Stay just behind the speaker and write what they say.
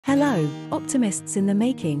Hello, optimists in the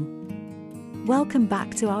making. Welcome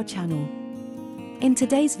back to our channel. In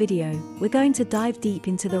today's video, we're going to dive deep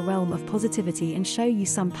into the realm of positivity and show you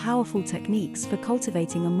some powerful techniques for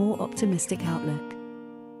cultivating a more optimistic outlook.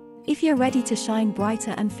 If you're ready to shine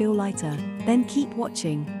brighter and feel lighter, then keep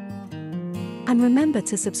watching. And remember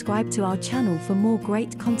to subscribe to our channel for more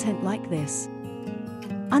great content like this.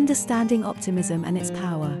 Understanding optimism and its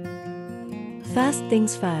power. First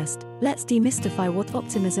things first, let's demystify what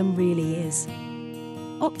optimism really is.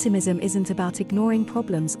 Optimism isn't about ignoring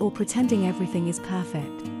problems or pretending everything is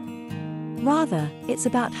perfect. Rather, it's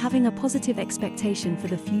about having a positive expectation for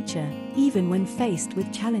the future, even when faced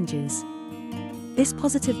with challenges. This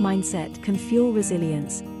positive mindset can fuel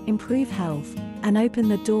resilience, improve health, and open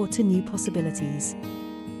the door to new possibilities.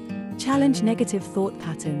 Challenge negative thought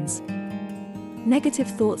patterns. Negative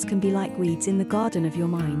thoughts can be like weeds in the garden of your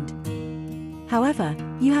mind. However,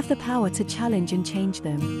 you have the power to challenge and change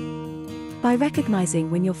them. By recognizing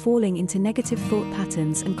when you're falling into negative thought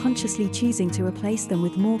patterns and consciously choosing to replace them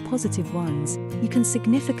with more positive ones, you can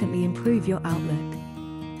significantly improve your outlook.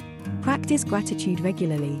 Practice gratitude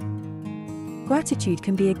regularly. Gratitude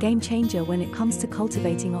can be a game changer when it comes to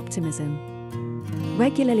cultivating optimism.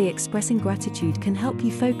 Regularly expressing gratitude can help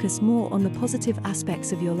you focus more on the positive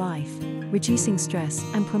aspects of your life, reducing stress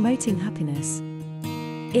and promoting happiness.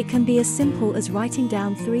 It can be as simple as writing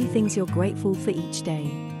down 3 things you're grateful for each day.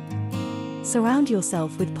 Surround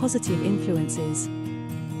yourself with positive influences.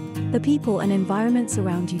 The people and environments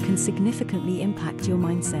around you can significantly impact your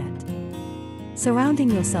mindset. Surrounding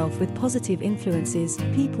yourself with positive influences,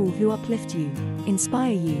 people who uplift you,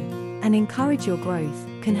 inspire you, and encourage your growth,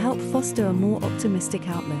 can help foster a more optimistic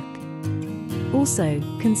outlook. Also,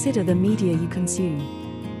 consider the media you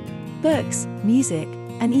consume. Books, music,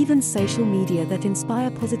 and even social media that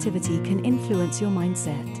inspire positivity can influence your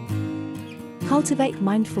mindset. Cultivate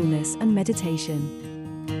mindfulness and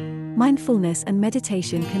meditation. Mindfulness and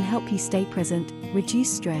meditation can help you stay present,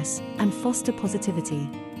 reduce stress, and foster positivity.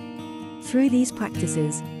 Through these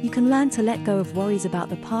practices, you can learn to let go of worries about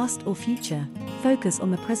the past or future, focus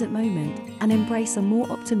on the present moment, and embrace a more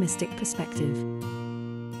optimistic perspective.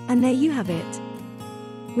 And there you have it.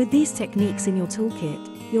 With these techniques in your toolkit,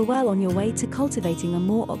 you're well on your way to cultivating a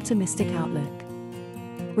more optimistic outlook.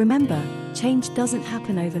 Remember, change doesn't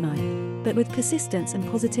happen overnight, but with persistence and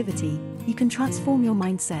positivity, you can transform your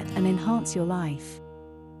mindset and enhance your life.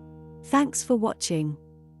 Thanks for watching.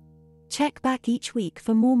 Check back each week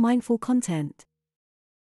for more mindful content.